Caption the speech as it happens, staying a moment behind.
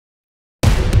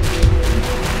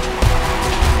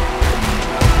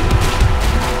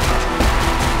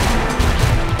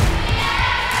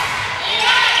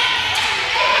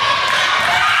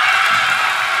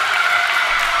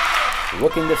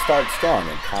Looking to start strong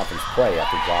in conference play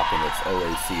after dropping its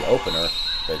OAC opener,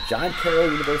 the John Carroll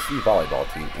University volleyball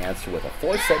team answered with a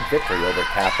 4-set victory over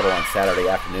Capital on Saturday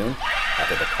afternoon at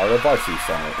the Carter Varsity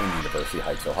Center in University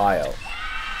Heights, Ohio.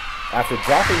 After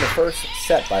dropping the first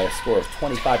set by a score of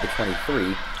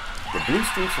 25-23, the Blue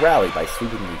Streaks rallied by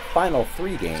sweeping the final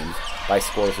 3 games by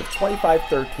scores of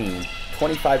 25-13,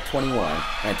 25-21,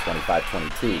 and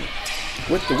 25-22.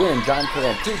 With the win, John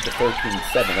Carroll improved to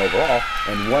 13-7 overall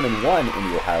and 1-1 in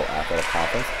the Ohio Athletic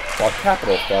Conference, while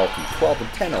Capital fell to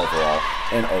 12-10 overall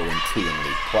and 0-2 in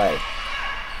league play.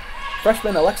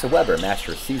 Freshman Alexa Weber matched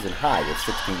her season high with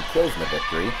 16 kills in the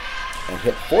victory and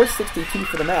hit .462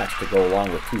 for the match to go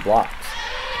along with 2 blocks.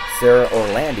 Sarah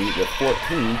Orlandi with 14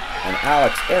 and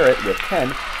Alex Arrett with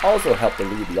 10 also helped to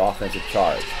lead the offensive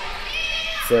charge.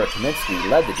 Sarah Kaminsky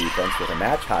led the defense with a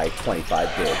match-high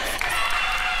 25 bigs.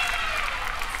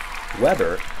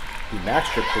 Weber, who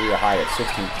matched her career high at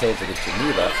 16 kills against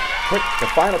Geneva, put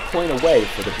the final point away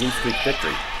for the Blue Streak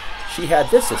victory. She had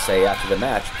this to say after the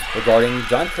match regarding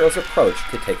John Carroll's approach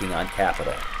to taking on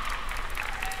Capital.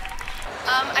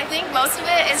 I think most of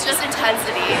it is just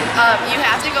intensity. You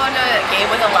have to go into a game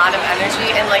with a lot of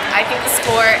energy, and I think the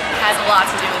sport has a lot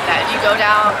to do with that. If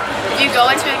you go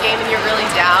into a game and you're really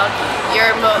down,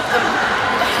 you're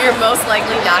most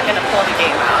likely not going to pull the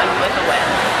game out with a win.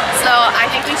 So I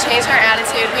think we changed our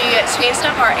attitude. We changed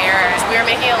up our errors. We were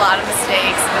making a lot of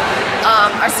mistakes.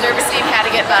 Our service team had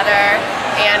to get better,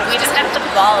 and we just had to put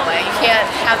the ball away. You can't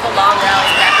have the long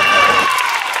rallies back and forth.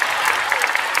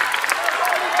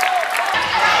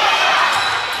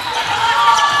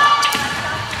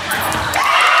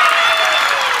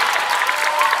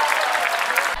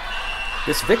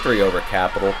 This victory over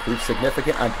Capital proved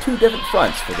significant on 2 different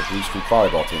fronts for the Blue Streak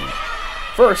volleyball team.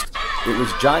 First, it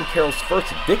was John Carroll's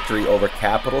first victory over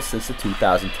Capital since the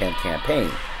 2010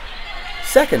 campaign.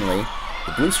 Secondly,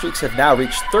 the Blue Streaks have now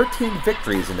reached 13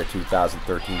 victories in the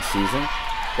 2013 season.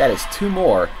 That is 2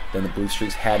 more than the Blue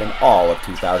Streaks had in all of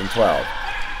 2012.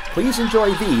 Please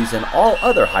enjoy these and all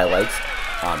other highlights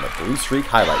on the Blue Streak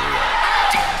Highlight Reel.